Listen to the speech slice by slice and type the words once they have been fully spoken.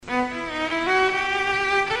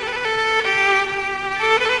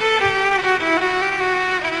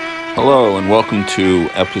Hello and welcome to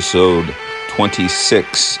episode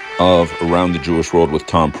 26 of Around the Jewish World with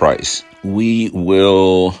Tom Price. We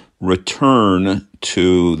will return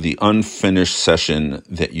to the unfinished session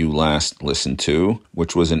that you last listened to,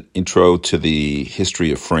 which was an intro to the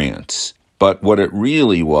history of France. But what it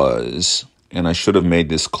really was, and I should have made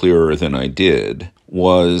this clearer than I did,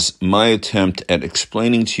 was my attempt at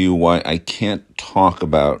explaining to you why I can't talk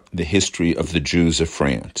about the history of the Jews of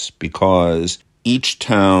France, because each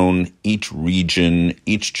town, each region,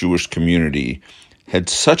 each Jewish community had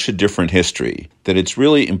such a different history that it's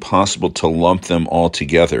really impossible to lump them all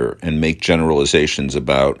together and make generalizations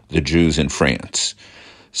about the Jews in France.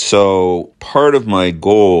 So part of my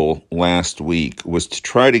goal last week was to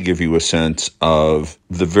try to give you a sense of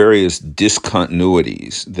the various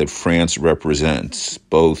discontinuities that France represents,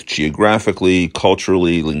 both geographically,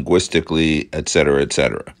 culturally, linguistically, etc.,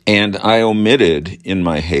 etc. And I omitted, in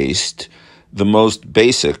my haste, the most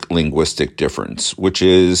basic linguistic difference, which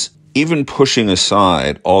is even pushing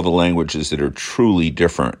aside all the languages that are truly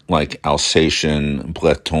different, like Alsatian,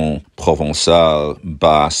 Breton, Provençal,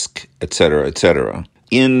 Basque, etc., etc.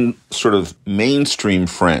 In sort of mainstream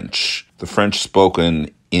French, the French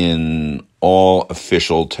spoken in all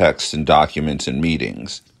official texts and documents and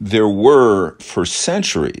meetings, there were, for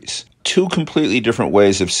centuries, two completely different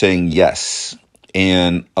ways of saying yes.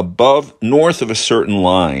 And north of a certain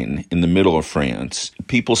line in the middle of France,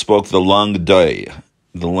 people spoke the langue d'oeil,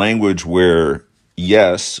 the language where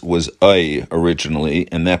yes was oeil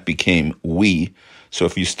originally, and that became oui. So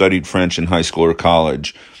if you studied French in high school or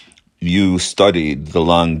college, you studied the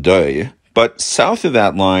langue d'oeil. But south of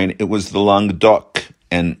that line, it was the langue d'oc,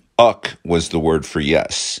 and uc was the word for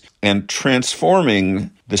yes. And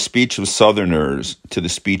transforming the speech of Southerners to the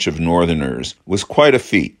speech of Northerners was quite a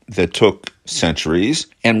feat that took centuries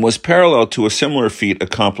and was parallel to a similar feat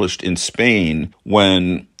accomplished in Spain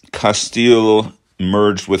when Castile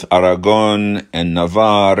merged with Aragon and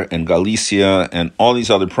Navarre and Galicia and all these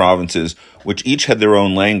other provinces, which each had their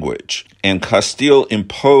own language. And Castile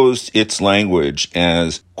imposed its language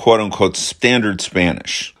as quote-unquote standard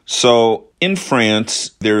Spanish. So in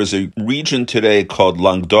France, there is a region today called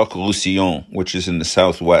Languedoc-Roussillon, which is in the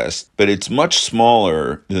southwest, but it's much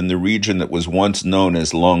smaller than the region that was once known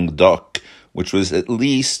as Languedoc, which was at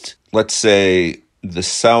least, let's say, the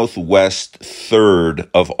southwest third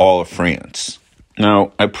of all of France.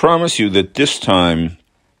 Now, I promise you that this time,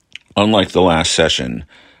 unlike the last session,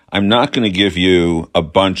 I'm not going to give you a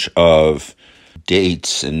bunch of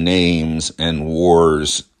dates and names and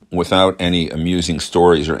wars without any amusing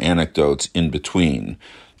stories or anecdotes in between.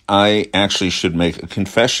 I actually should make a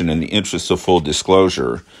confession in the interest of full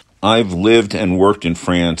disclosure. I've lived and worked in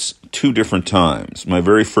France 2 different times. My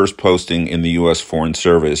very first posting in the U.S. Foreign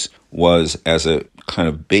Service was as a kind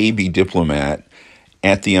of baby diplomat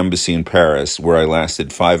at the embassy in Paris, where I lasted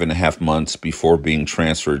 5.5 months before being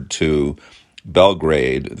transferred to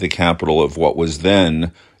Belgrade, the capital of what was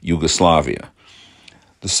then Yugoslavia.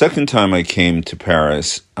 The second time I came to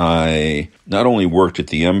Paris, I not only worked at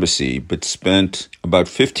the embassy, but spent about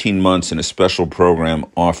 15 months in a special program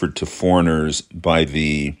offered to foreigners by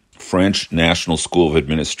the French National School of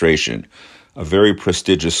Administration, a very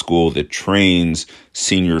prestigious school that trains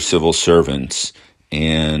senior civil servants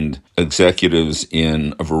and executives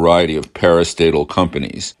in a variety of parastatal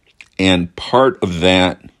companies. And part of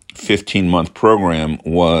that 15-month program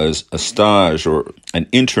was a stage or an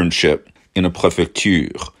internship in a préfecture.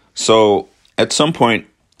 So at some point,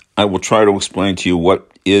 I will try to explain to you what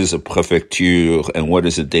is a préfecture and what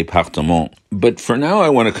is a département. But for now, I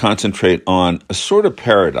want to concentrate on a sort of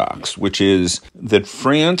paradox, which is that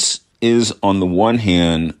France is, on the one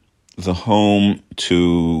hand, the home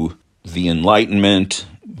to the Enlightenment,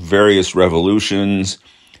 various revolutions,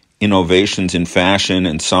 innovations in fashion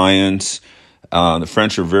and science. The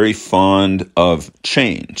French are very fond of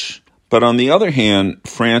change. But on the other hand,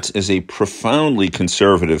 France is a profoundly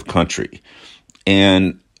conservative country,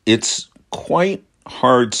 and it's quite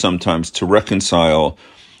hard sometimes to reconcile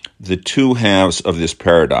the two halves of this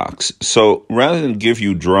paradox. So rather than give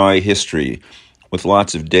you dry history with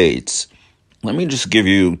lots of dates, let me just give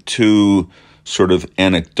you 2 sort of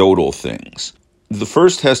anecdotal things. The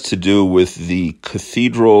first has to do with the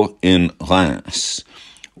cathedral in Reims,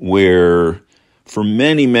 where for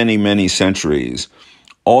many, many, many centuries,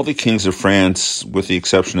 all the kings of France, with the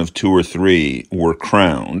exception of 2 or 3, were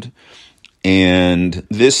crowned. And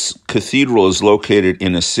this cathedral is located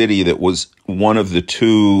in a city that was one of the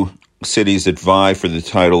 2 cities that vie for the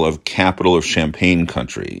title of capital of Champagne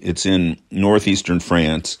country. It's in northeastern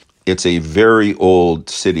France. It's a very old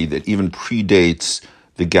city that even predates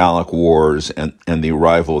the Gallic Wars and the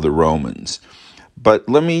arrival of the Romans. But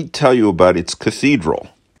let me tell you about its cathedral.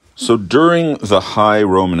 So during the High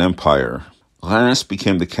Roman Empire, Reims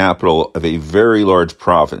became the capital of a very large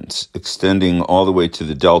province, extending all the way to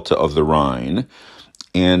the delta of the Rhine.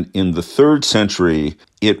 And in the 3rd century,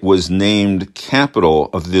 it was named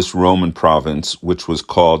capital of this Roman province, which was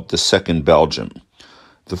called the Second Belgium.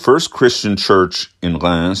 The first Christian church in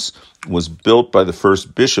Reims was built by the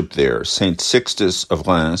first bishop there, Saint Sixtus of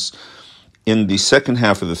Reims, in the second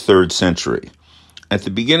half of the 3rd century. At the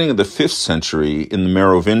beginning of the 5th century, in the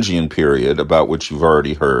Merovingian period, about which you've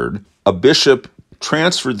already heard, a bishop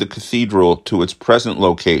transferred the cathedral to its present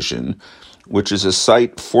location, which is a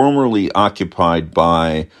site formerly occupied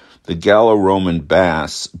by the Gallo-Roman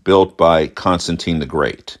baths built by Constantine the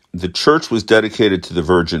Great. The church was dedicated to the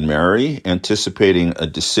Virgin Mary, anticipating a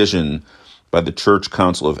decision by the Church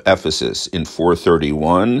Council of Ephesus in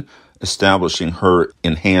 431, establishing her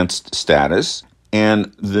enhanced status.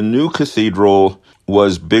 And the new cathedral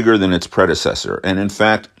was bigger than its predecessor. And in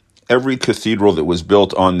fact, every cathedral that was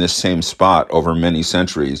built on this same spot over many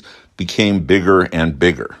centuries became bigger and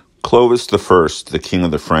bigger. Clovis I, the king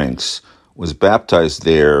of the Franks, was baptized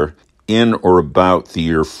there in or about the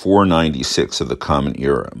year 496 of the Common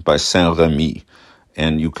Era by Saint Remy.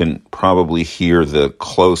 And you can probably hear the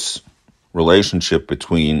close relationship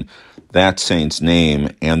between that saint's name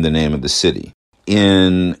and the name of the city.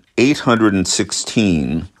 In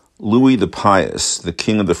 816, Louis the Pious, the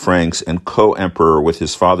king of the Franks and co-emperor with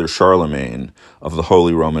his father Charlemagne of the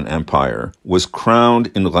Holy Roman Empire, was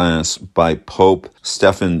crowned in Reims by Pope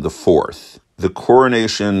Stephen IV. The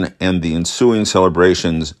coronation and the ensuing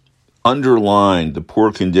celebrations underlined the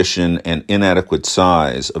poor condition and inadequate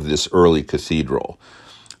size of this early cathedral.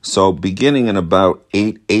 So beginning in about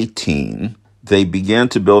 818, they began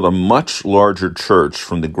to build a much larger church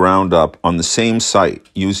from the ground up on the same site,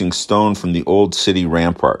 using stone from the old city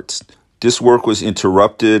ramparts. This work was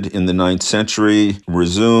interrupted in the 9th century,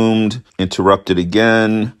 resumed, interrupted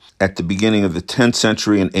again. At the beginning of the 10th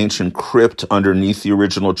century, an ancient crypt underneath the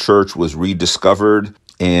original church was rediscovered,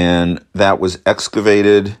 and that was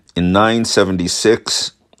excavated. In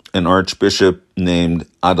 976, an archbishop named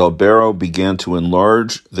Adalbero began to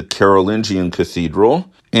enlarge the Carolingian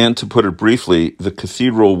cathedral. And to put it briefly, the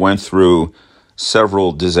cathedral went through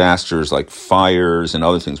several disasters like fires and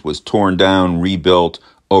other things, was torn down, rebuilt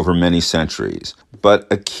over many centuries. But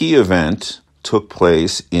a key event took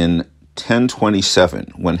place in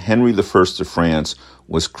 1027 when Henry I of France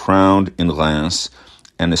was crowned in Reims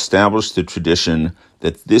and established the tradition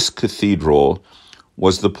that this cathedral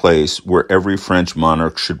was the place where every French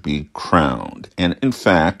monarch should be crowned. And in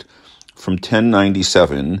fact, from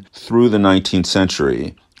 1097 through the 19th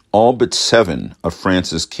century, all but 7 of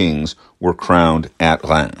France's kings were crowned at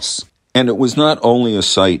Reims. And it was not only a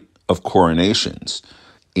site of coronations.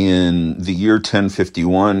 In the year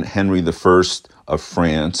 1051, Henry I of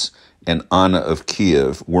France and Anna of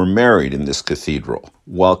Kiev were married in this cathedral.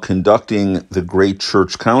 While conducting the Great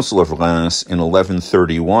Church Council of Reims in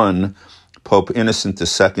 1131, Pope Innocent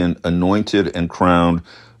II anointed and crowned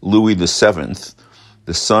Louis VII,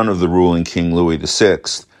 the son of the ruling King Louis VI,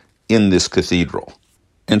 in this cathedral.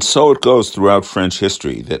 And so it goes throughout French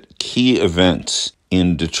history that key events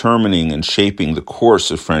in determining and shaping the course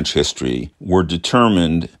of French history were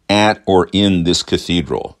determined at or in this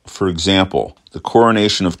cathedral. For example, the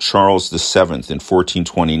coronation of Charles VII in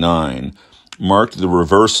 1429 marked the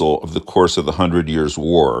reversal of the course of the 100 Years'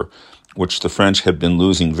 War, which the French had been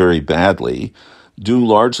losing very badly, due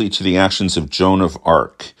largely to the actions of Joan of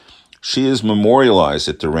Arc. She is memorialized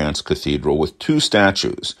at the Reims Cathedral with 2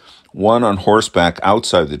 statues, one on horseback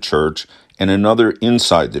outside the church and another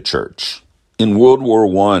inside the church. In World War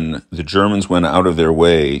I, the Germans went out of their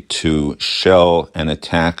way to shell and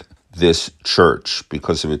attack this church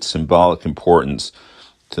because of its symbolic importance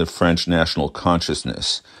to the French national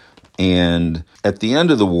consciousness. And at the end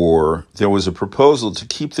of the war, there was a proposal to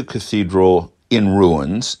keep the cathedral in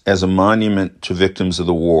ruins as a monument to victims of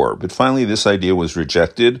the war. But finally, this idea was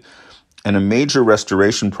rejected, and a major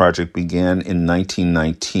restoration project began in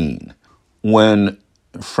 1919, when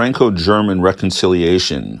Franco-German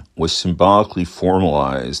reconciliation was symbolically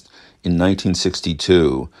formalized in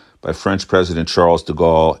 1962 by French President Charles de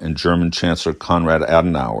Gaulle and German Chancellor Konrad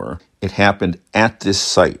Adenauer. It happened at this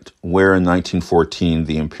site where in 1914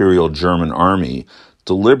 the Imperial German Army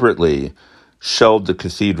deliberately shelled the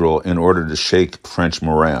cathedral in order to shake French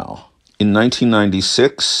morale. In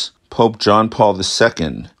 1996, Pope John Paul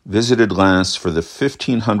II visited Reims for the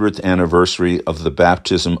 1500th anniversary of the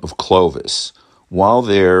baptism of Clovis. While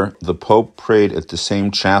there, the Pope prayed at the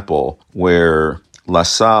same chapel where La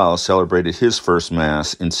Salle celebrated his first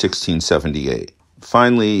Mass in 1678.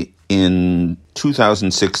 Finally, In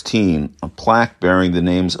 2016, a plaque bearing the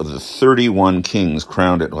names of the 31 kings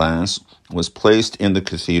crowned at last was placed in the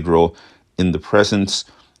cathedral in the presence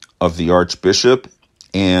of the Archbishop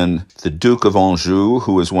and the Duke of Anjou,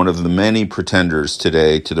 who is one of the many pretenders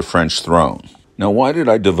today to the French throne. Now, why did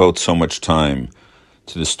I devote so much time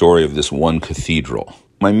to the story of this one cathedral?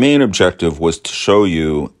 My main objective was to show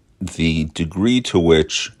you the degree to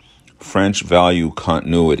which French value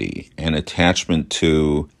continuity and attachment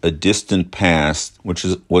to a distant past, which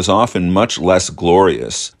was often much less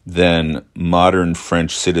glorious than modern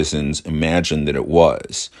French citizens imagined that it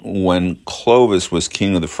was. When Clovis was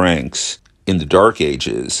king of the Franks in the Dark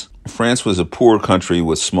Ages, France was a poor country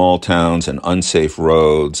with small towns and unsafe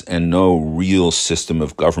roads and no real system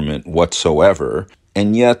of government whatsoever.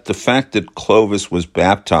 And yet the fact that Clovis was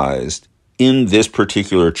baptized in this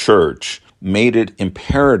particular church made it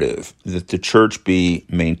imperative that the church be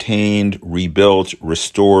maintained, rebuilt,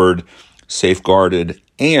 restored, safeguarded,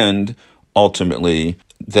 and ultimately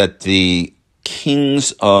that the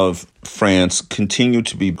kings of France continue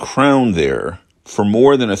to be crowned there for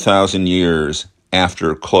more than 1,000 years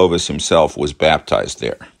after Clovis himself was baptized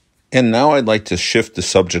there. And now I'd like to shift the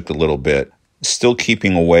subject a little bit, still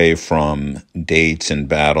keeping away from dates and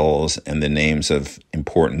battles and the names of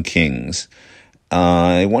important kings.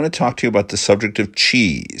 I want to talk to you about the subject of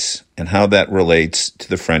cheese and how that relates to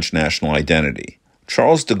the French national identity.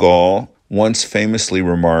 Charles de Gaulle once famously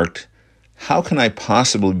remarked, "How can I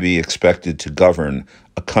possibly be expected to govern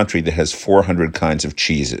a country that has 400 kinds of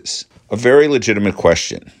cheeses?" A very legitimate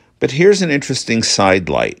question. But here's an interesting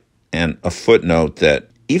sidelight and a footnote that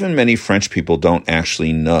even many French people don't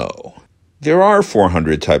actually know. There are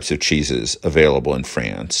 400 types of cheeses available in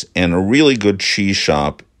France, and a really good cheese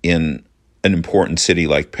shop in an important city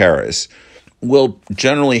like Paris will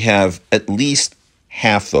generally have at least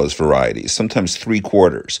half those varieties, sometimes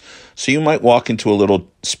 3/4. So you might walk into a little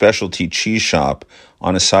specialty cheese shop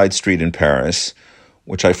on a side street in Paris,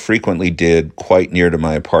 which I frequently did quite near to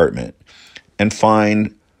my apartment, and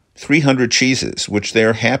find 300 cheeses, which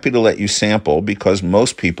they're happy to let you sample because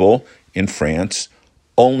most people in France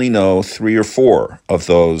only know 3 or 4 of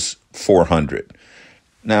those 400.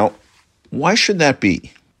 Now, why should that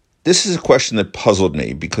be? This is a question that puzzled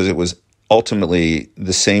me because it was ultimately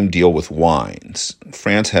the same deal with wines.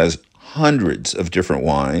 France has hundreds of different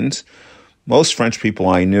wines. Most French people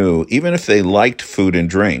I knew, even if they liked food and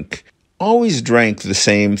drink, always drank the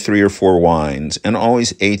same 3 or 4 wines and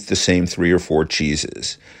always ate the same 3 or 4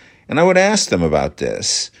 cheeses. And I would ask them about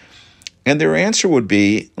this. And their answer would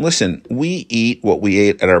be, listen, we eat what we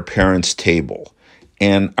ate at our parents' table.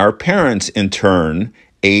 And our parents, in turn,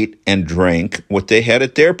 ate and drank what they had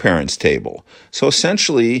at their parents' table. So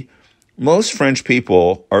essentially, most French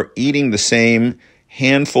people are eating the same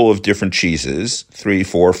handful of different cheeses, 3,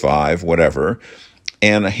 4, 5, whatever,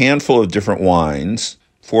 and a handful of different wines,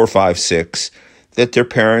 4, 5, 6, that their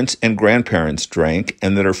parents and grandparents drank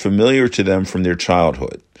and that are familiar to them from their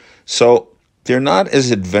childhood. So they're not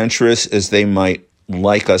as adventurous as they might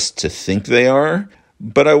like us to think they are.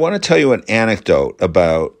 But I want to tell you an anecdote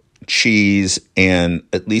about cheese and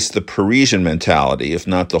at least the Parisian mentality, if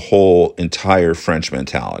not the whole entire French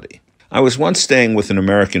mentality. I was once staying with an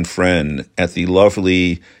American friend at the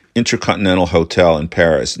lovely Intercontinental Hotel in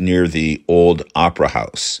Paris near the old Opera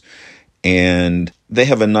House. And they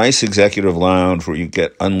have a nice executive lounge where you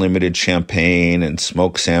get unlimited champagne and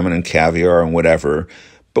smoked salmon and caviar and whatever.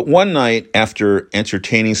 But one night, after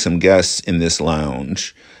entertaining some guests in this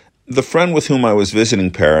lounge, the friend with whom I was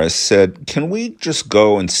visiting Paris said, "Can we just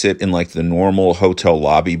go and sit in like the normal hotel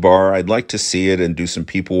lobby bar? I'd like to see it and do some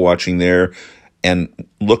people watching there and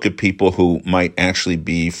look at people who might actually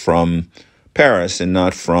be from Paris and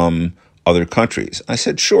not from other countries." I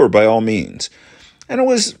said, "Sure, by all means." And it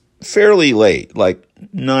was fairly late, like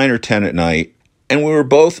 9 or 10 at night. And we were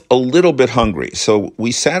both a little bit hungry. So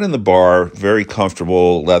we sat in the bar, very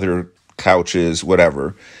comfortable, leather couches,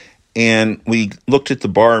 whatever. And we looked at the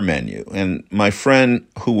bar menu. And my friend,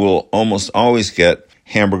 who will almost always get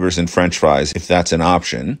hamburgers and French fries, if that's an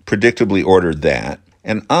option, predictably ordered that.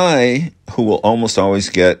 And I, who will almost always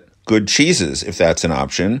get good cheeses, if that's an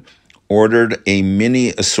option, ordered a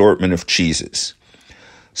mini assortment of cheeses.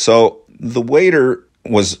 So the waiter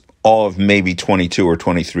was all of maybe 22 or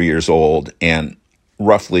 23 years old and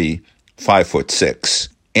roughly 5'6".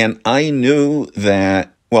 And I knew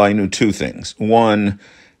that, well, I knew two things. One,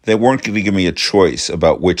 they weren't going to give me a choice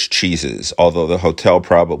about which cheeses, although the hotel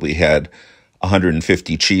probably had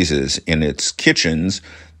 150 cheeses in its kitchens.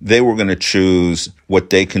 they were going to choose what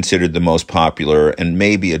they considered the most popular and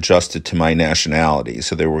maybe adjust it to my nationality.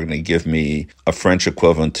 So they were going to give me a French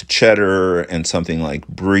equivalent to cheddar and something like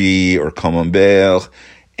brie or camembert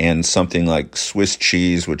and something like Swiss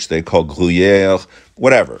cheese, which they call Gruyère,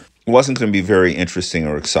 whatever. It wasn't going to be very interesting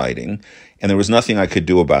or exciting, and there was nothing I could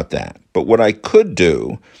do about that. But what I could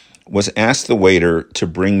do was ask the waiter to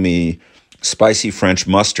bring me spicy French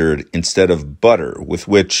mustard instead of butter, with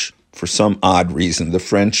which, for some odd reason, the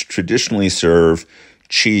French traditionally serve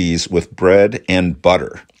cheese with bread and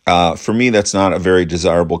butter. For me, that's not a very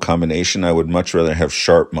desirable combination. I would much rather have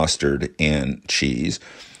sharp mustard and cheese.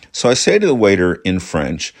 So I say to the waiter in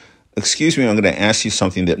French, "Excuse me, I'm going to ask you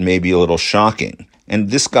something that may be a little shocking." And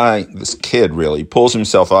this guy, this kid really, pulls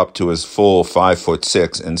himself up to his full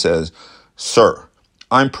 5'6" and says, "Sir,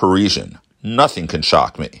 I'm Parisian. Nothing can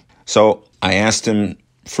shock me." So I asked him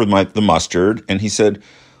for the mustard, and he said,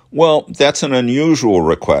 "Well, that's an unusual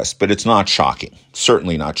request, but it's not shocking.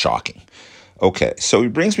 Certainly not shocking." Okay, so he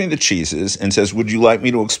brings me the cheeses and says, "Would you like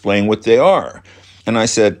me to explain what they are?" And I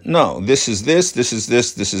said, "No, this is this, this is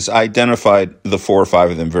this, this is..." I identified the 4 or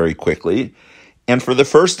 5 of them very quickly. And for the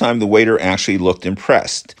first time, the waiter actually looked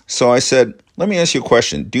impressed. So I said, "Let me ask you a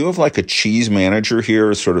question. Do you have like a cheese manager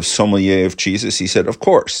here, a sort of sommelier of cheeses?" He said, "Of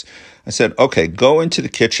course." I said, "Okay, go into the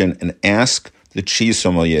kitchen and ask the cheese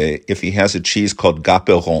sommelier if he has a cheese called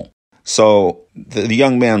Gaperon." So the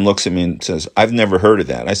young man looks at me and says, "I've never heard of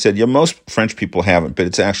that." I said, "Yeah, most French people haven't, but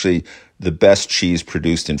it's actually the best cheese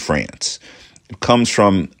produced in France. It comes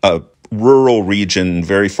from a rural region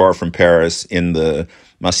very far from Paris in the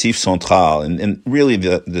Massif Central, and really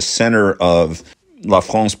the center of La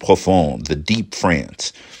France Profonde, the deep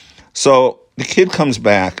France." So the kid comes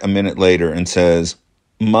back a minute later and says,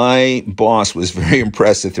 "My boss was very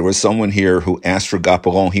impressed that there was someone here who asked for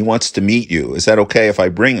Gaperon. He wants to meet you. Is that okay if I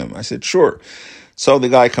bring him?" I said, "Sure." So the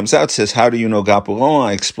guy comes out and says, "How do you know Gaperon?"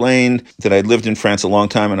 I explained that I'd lived in France a long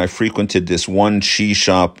time and I frequented this one cheese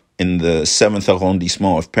shop in the 7th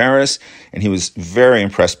arrondissement of Paris, and he was very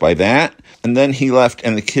impressed by that. And then he left,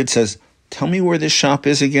 and the kid says, "Tell me where this shop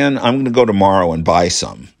is again. I'm going to go tomorrow and buy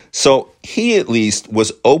some." So he at least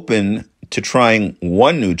was open to trying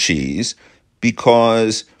one new cheese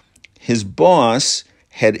because his boss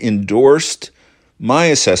had endorsed my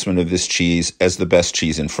assessment of this cheese as the best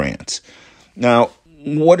cheese in France. Now,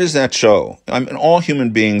 what does that show? I mean, all human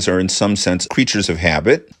beings are in some sense creatures of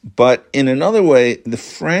habit, but in another way, the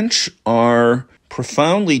French are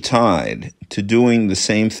profoundly tied to doing the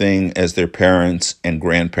same thing as their parents and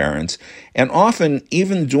grandparents, and often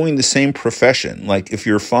even doing the same profession. Like if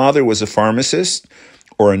your father was a pharmacist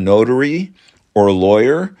or a notary or a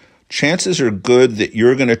lawyer, chances are good that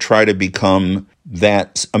you're going to try to become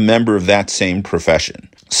a member of that same profession.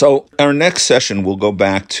 So our next session, we'll go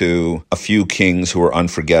back to a few kings who are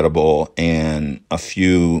unforgettable and a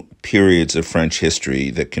few periods of French history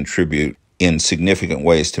that contribute in significant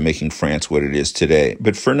ways to making France what it is today.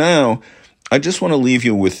 But for now, I just want to leave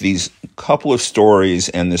you with these couple of stories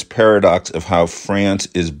and this paradox of how France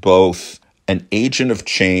is both an agent of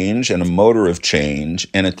change and a motor of change,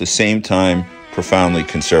 and at the same time, profoundly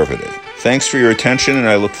conservative. Thanks for your attention, and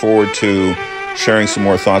I look forward to sharing some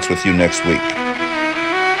more thoughts with you next week.